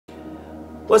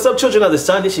What's up, children of the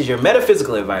sun? This is your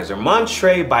metaphysical advisor,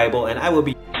 Montre Bible, and I will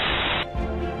be...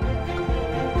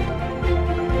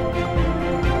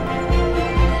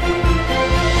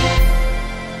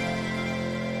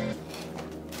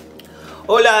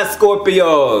 Hola,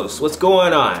 Scorpios! What's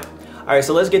going on? Alright,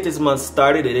 so let's get this month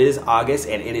started. It is August,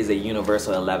 and it is a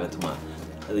universal 11th month.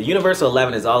 The universal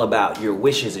 11 is all about your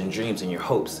wishes and dreams and your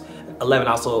hopes. 11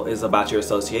 also is about your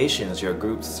associations, your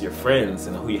groups, your friends,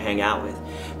 and who you hang out with.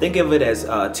 Think of it as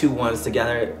two ones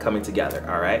together, coming together,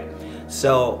 all right?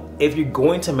 So if you're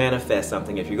going to manifest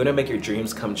something, if you're going to make your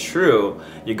dreams come true,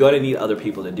 you're going to need other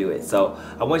people to do it. So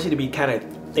I want you to be kind of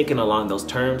thinking along those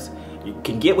terms. You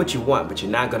can get what you want, but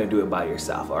you're not going to do it by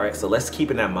yourself, all right? So let's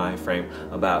keep in that mind frame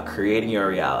about creating your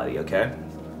reality, okay?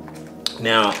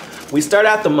 Now, we start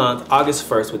out the month, August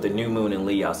 1st, with the new moon in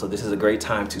Leo. So this is a great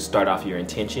time to start off your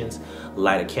intentions,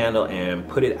 light a candle, and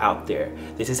put it out there.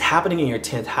 This is happening in your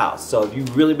 10th house. So if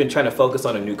you've really been trying to focus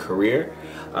on a new career,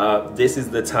 this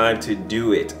is the time to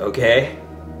do it, okay?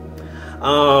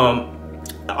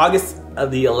 August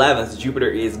the 11th, Jupiter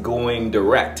is going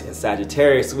direct in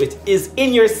Sagittarius, which is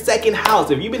in your 2nd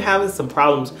house. If you've been having some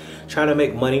problems trying to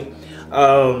make money,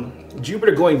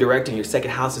 Jupiter going direct in your 2nd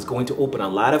house is going to open a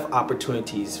lot of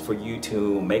opportunities for you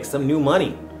to make some new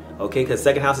money, okay? Because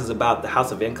 2nd house is about the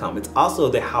house of income. It's also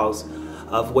the house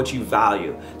of what you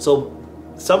value. So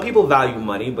some people value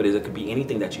money, but it could be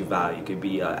anything that you value. It could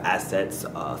be assets,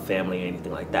 family,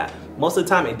 anything like that. Most of the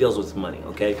time it deals with money,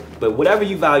 okay? But whatever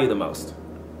you value the most,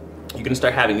 you're gonna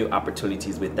start having new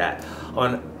opportunities with that.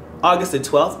 On August the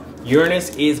 12th,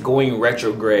 Uranus is going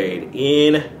retrograde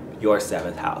in your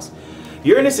 7th house.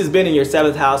 Uranus has been in your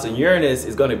 7th house, and Uranus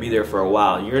is going to be there for a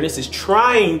while. Uranus is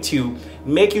trying to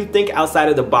make you think outside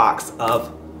of the box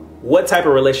of what type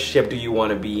of relationship do you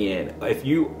want to be in. If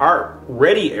you are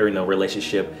ready in a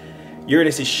relationship,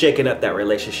 Uranus is shaking up that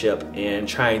relationship and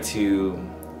trying to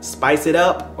spice it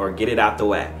up or get it out the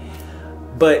way.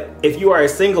 But if you are a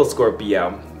single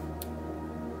Scorpio,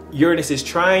 Uranus is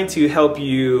trying to help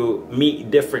you meet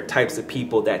different types of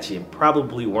people that you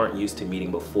probably weren't used to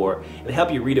meeting before and help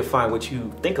you redefine what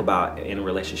you think about in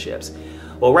relationships.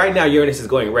 Well, right now Uranus is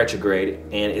going retrograde,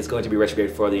 and it's going to be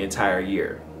retrograde for the entire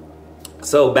year.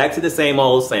 So back to the same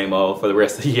old for the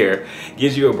rest of the year.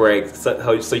 Gives you a break so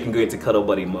you can go into cuddle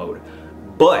buddy mode.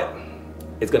 But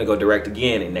it's going to go direct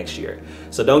again in next year.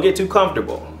 So don't get too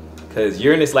comfortable, because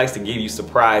Uranus likes to give you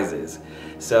surprises.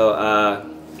 So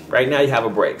right now you have a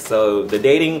break. So the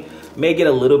dating may get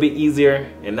a little bit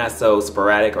easier and not so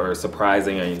sporadic or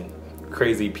surprising and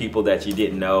crazy people that you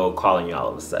didn't know calling you all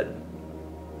of a sudden.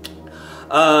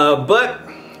 But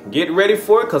get ready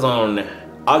for it, because on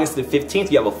August the 15th,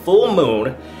 you have a full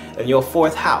moon in your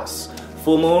 4th house.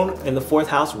 Full moon in the 4th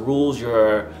house rules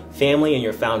your family and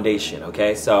your foundation,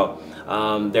 okay? So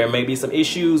there may be some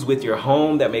issues with your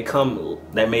home that may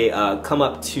come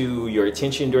up to your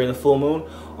attention during the full moon,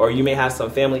 or you may have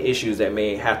some family issues that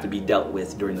may have to be dealt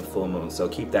with during the full moon. So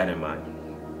keep that in mind.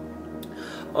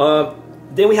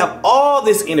 Then we have all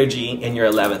this energy in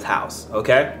your 11th house,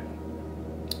 okay?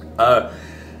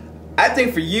 I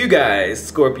think for you guys,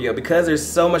 Scorpio, because there's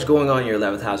so much going on in your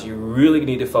 11th house, you really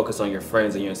need to focus on your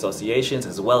friends and your associations,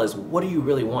 as well as what do you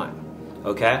really want,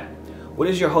 okay? What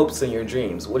is your hopes and your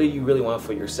dreams? What do you really want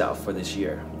for yourself for this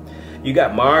year? You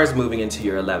got Mars moving into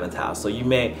your 11th house. So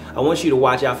I want you to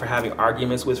watch out for having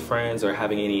arguments with friends or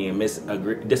having any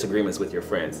disagreements with your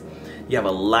friends. You have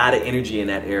a lot of energy in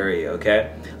that area,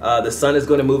 okay? The sun is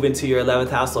going to move into your 11th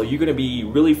house, so you're going to be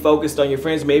really focused on your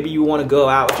friends. Maybe you want to go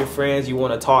out with your friends, you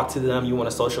want to talk to them, you want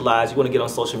to socialize, you want to get on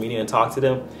social media and talk to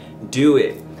them. Do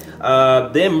it.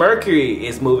 Then Mercury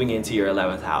is moving into your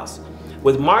 11th house.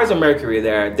 With Mars and Mercury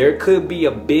there could be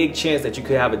a big chance that you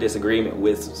could have a disagreement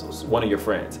with one of your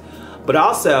friends. But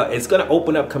also, it's going to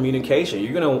open up communication.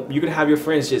 You're gonna have your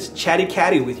friends just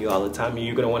chatty-catty with you all the time, and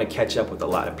you're going to want to catch up with a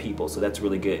lot of people. So that's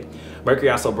really good.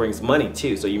 Mercury also brings money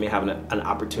too, so you may have an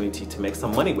opportunity to make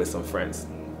some money with some friends.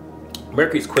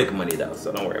 Mercury's quick money though,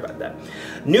 so don't worry about that.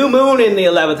 New moon in the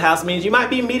 11th house means you might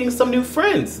be meeting some new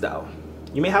friends though.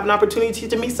 You may have an opportunity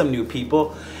to meet some new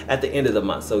people at the end of the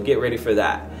month, so get ready for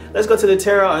that. Let's go to the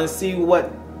tarot and see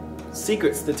what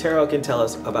secrets the tarot can tell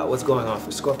us about what's going on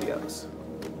for Scorpios.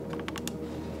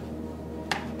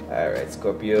 Alright,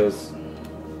 Scorpios.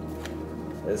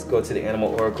 Let's go to the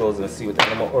animal oracles and see what the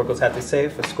animal oracles have to say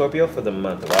for Scorpio for the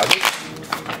month of August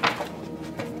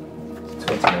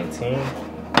 2019.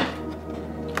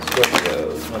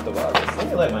 Scorpios, month of August. Let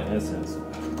me light my incense.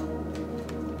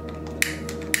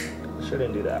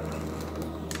 Shouldn't do that.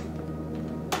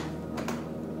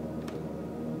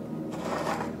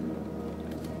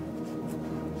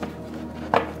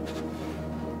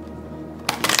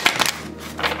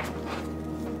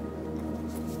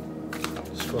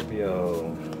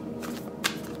 Scorpio.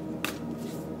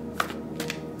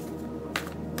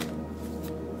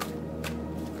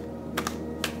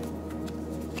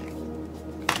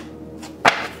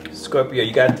 Scorpio,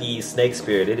 you got the snake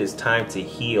spirit. It is time to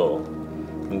heal.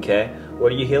 Okay,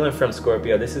 what are you healing from,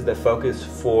 Scorpio? This is the focus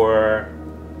for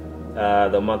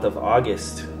the month of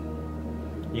August.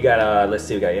 You got let's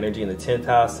see, we got energy in the 10th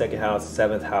house, 2nd house,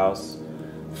 7th house,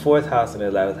 4th house, and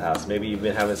 11th house. Maybe you've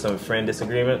been having some friend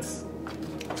disagreements.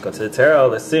 Let's go to the tarot.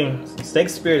 Let's see. Snake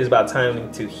spirit is about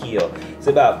time to heal. It's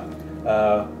about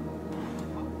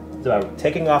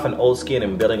taking off an old skin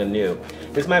and building a new.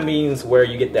 This might means where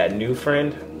you get that new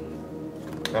friend.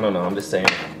 I don't know, I'm just saying.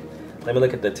 Let me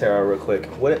look at the tarot real quick.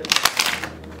 What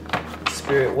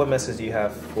spirit, what message do you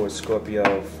have for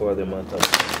Scorpio for the month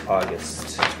of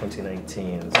August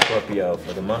 2019? Scorpio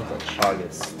for the month of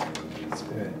August.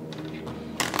 Spirit.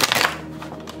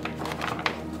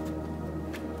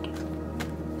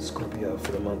 Scorpio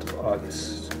for the month of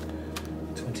August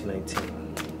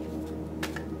 2019.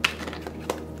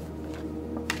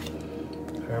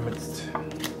 Hermits.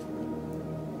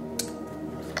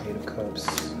 8 of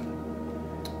Cups,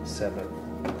 7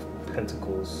 of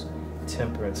Pentacles,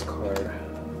 Temperance card.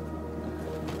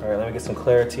 All right, let me get some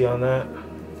clarity on that.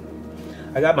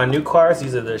 I got my new cards.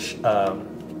 These are the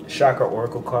Chakra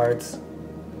Oracle cards.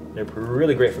 They're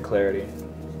really great for clarity.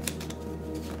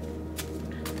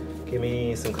 Give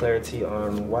me some clarity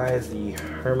on why is the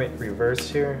Hermit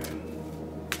reversed here.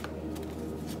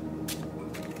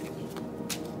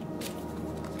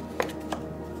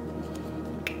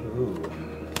 Ooh.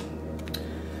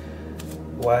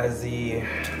 Why is the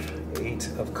 8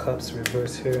 of Cups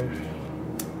reversed here?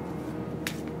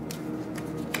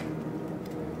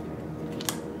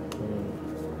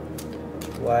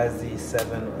 Why is the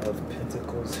 7 of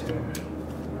Pentacles here?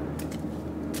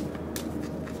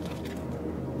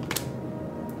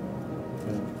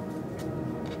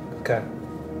 Okay.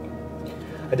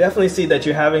 I definitely see that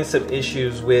you're having some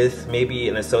issues with maybe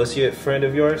an associate friend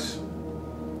of yours.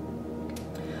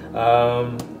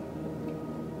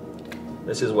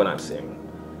 This is what I'm seeing.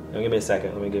 Now give me a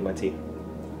second. Let me get my tea.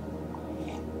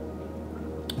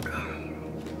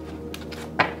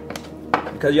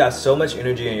 Because you have so much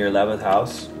energy in your 11th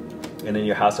house, and in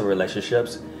your house of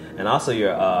relationships, and also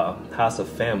your house of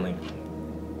family.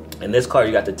 In this card,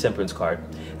 you got the Temperance card.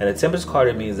 And the Temperance card,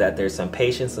 it means that there's some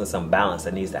patience and some balance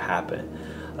that needs to happen.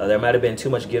 There might have been too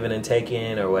much giving and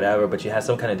taking or whatever, but you had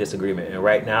some kind of disagreement. And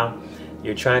right now,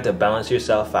 you're trying to balance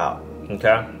yourself out,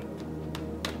 okay?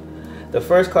 The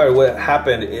first card, what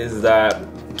happened is that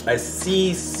I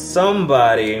see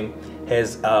somebody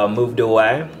has moved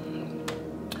away,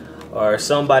 or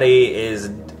somebody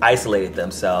is isolated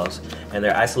themselves, and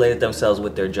they're isolated themselves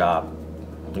with their job,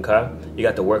 okay? You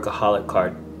got the Workaholic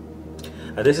card.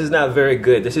 Now, this is not very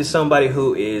good. This is somebody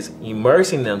who is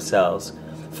immersing themselves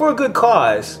for a good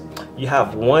cause. You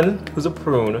have one who's a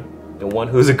prune and one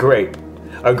who's a grape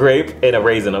and a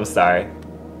raisin, I'm sorry.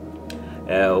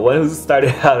 One who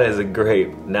started out as a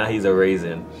grape, now he's a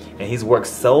raisin. And he's worked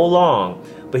so long,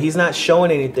 but he's not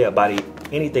showing anything about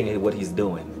anything what he's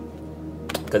doing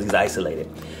because he's isolated.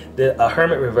 The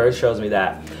Hermit reverse shows me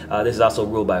that this is also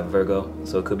ruled by Virgo,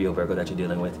 so it could be a Virgo that you're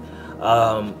dealing with.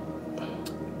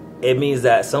 It means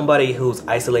that somebody who's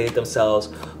isolated themselves,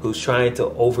 who's trying to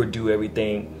overdo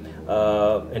everything,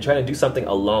 and trying to do something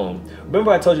alone.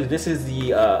 Remember I told you this is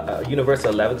the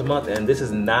universal 11th month, and this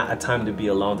is not a time to be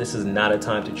alone. This is not a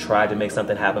time to try to make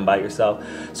something happen by yourself.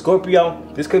 Scorpio,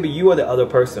 this could be you or the other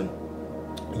person.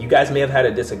 You guys may have had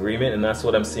a disagreement, and that's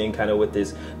what I'm seeing kind of with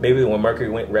this. Maybe when Mercury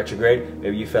went retrograde,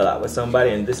 maybe you fell out with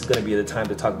somebody, and this is going to be the time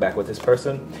to talk back with this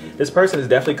person. This person is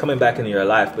definitely coming back into your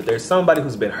life, but there's somebody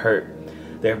who's been hurt.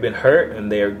 They've been hurt, and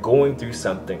they're going through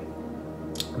something.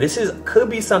 This could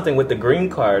be something with the green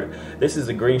card. This is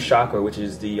the green chakra, which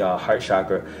is the heart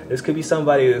chakra. This could be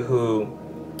somebody who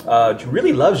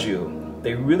really loves you.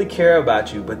 They really care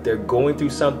about you, but they're going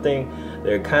through something.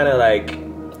 They're kind of like,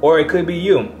 or it could be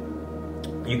you.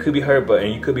 You could be hurt,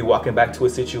 and you could be walking back to a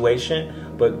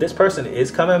situation, but this person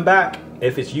is coming back.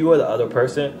 If it's you or the other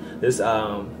person,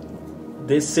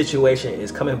 this situation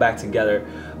is coming back together,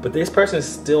 but this person is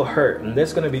still hurt, and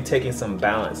there's going to be taking some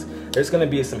balance. There's going to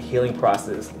be some healing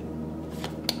process.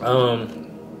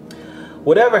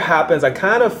 Whatever happens, I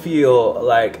kind of feel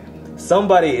like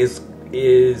somebody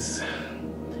is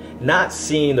not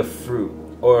seeing the fruit,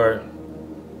 or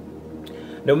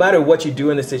no matter what you do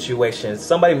in the situation,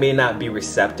 somebody may not be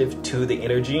receptive to the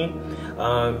energy.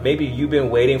 Maybe you've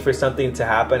been waiting for something to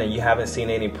happen and you haven't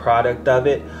seen any product of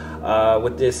it.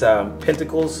 With this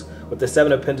Pentacles, with the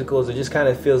 7 of Pentacles, it just kind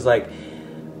of feels like,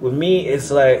 with me, it's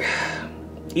like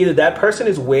either that person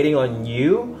is waiting on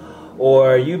you,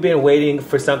 or you've been waiting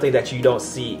for something that you don't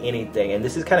see anything. And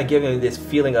this is kind of giving you this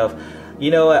feeling of, you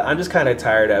know what, I'm just kind of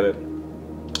tired of it.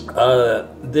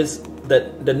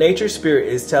 The nature spirit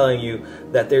is telling you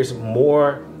that there's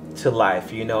more to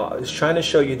life. You know, it's trying to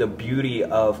show you the beauty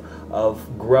of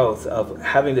growth, of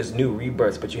having this new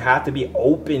rebirth, but you have to be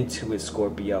open to it,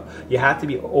 Scorpio. You have to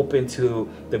be open to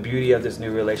the beauty of this new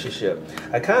relationship.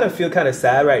 I kind of feel kind of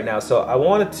sad right now, so I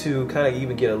wanted to kind of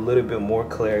even get a little bit more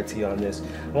clarity on this.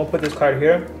 I'm gonna put this card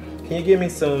here. Can you give me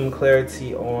some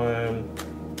clarity on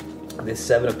this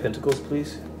Seven of Pentacles,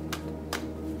 please?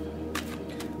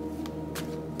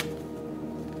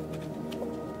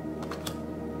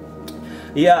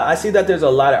 Yeah, I see that there's a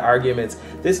lot of arguments.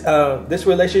 This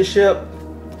relationship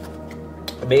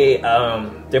may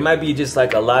there might be just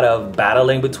like a lot of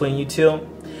battling between you two,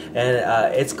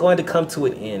 and it's going to come to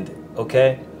an end.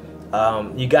 Okay,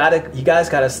 you guys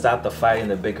gotta stop the fighting,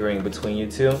 the bickering between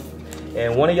you two,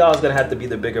 and one of y'all is gonna have to be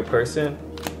the bigger person.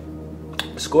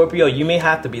 Scorpio, you may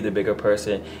have to be the bigger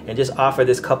person and just offer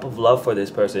this cup of love for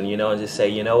this person, you know, and just say,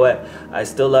 you know what, I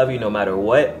still love you no matter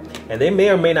what. And they may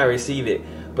or may not receive it,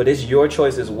 but it's your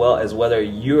choice as well as whether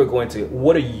you're going to,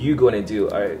 what are you going to do?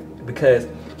 All right? Because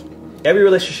every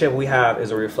relationship we have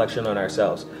is a reflection on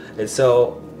ourselves. And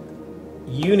so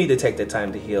you need to take the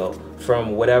time to heal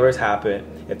from whatever's happened.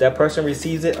 If that person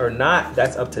receives it or not,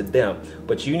 that's up to them.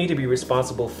 But you need to be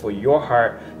responsible for your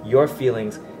heart, your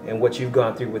feelings, and what you've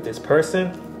gone through with this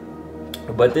person.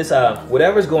 But this,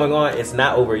 whatever's going on, it's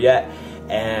not over yet.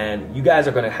 And you guys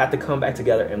are going to have to come back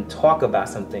together and talk about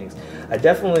some things. I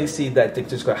definitely see that you're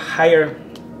just going to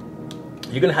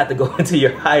you're going to have to go into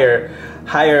your higher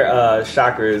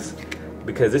chakras,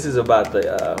 because this is about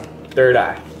the third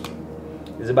eye.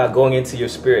 It's about going into your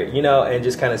spirit, you know, and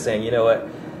just kind of saying, you know what,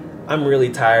 I'm really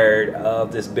tired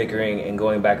of this bickering and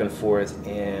going back and forth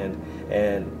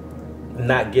and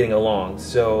not getting along.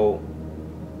 So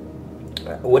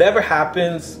whatever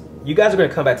happens, you guys are going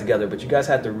to come back together, but you guys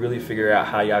have to really figure out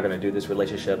how y'all going to do this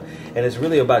relationship. And it's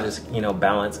really about just, you know,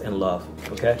 balance and love.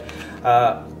 Okay.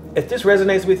 If this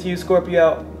resonates with you,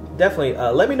 Scorpio, definitely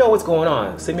let me know what's going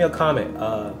on. Send me a comment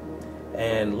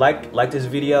and like this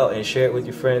video and share it with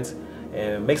your friends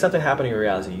and make something happen in your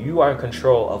reality. You are in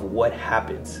control of what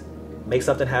happens. Make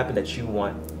something happen that you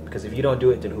want, because if you don't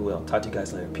do it, then who will? Talk to you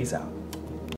guys later. Peace out.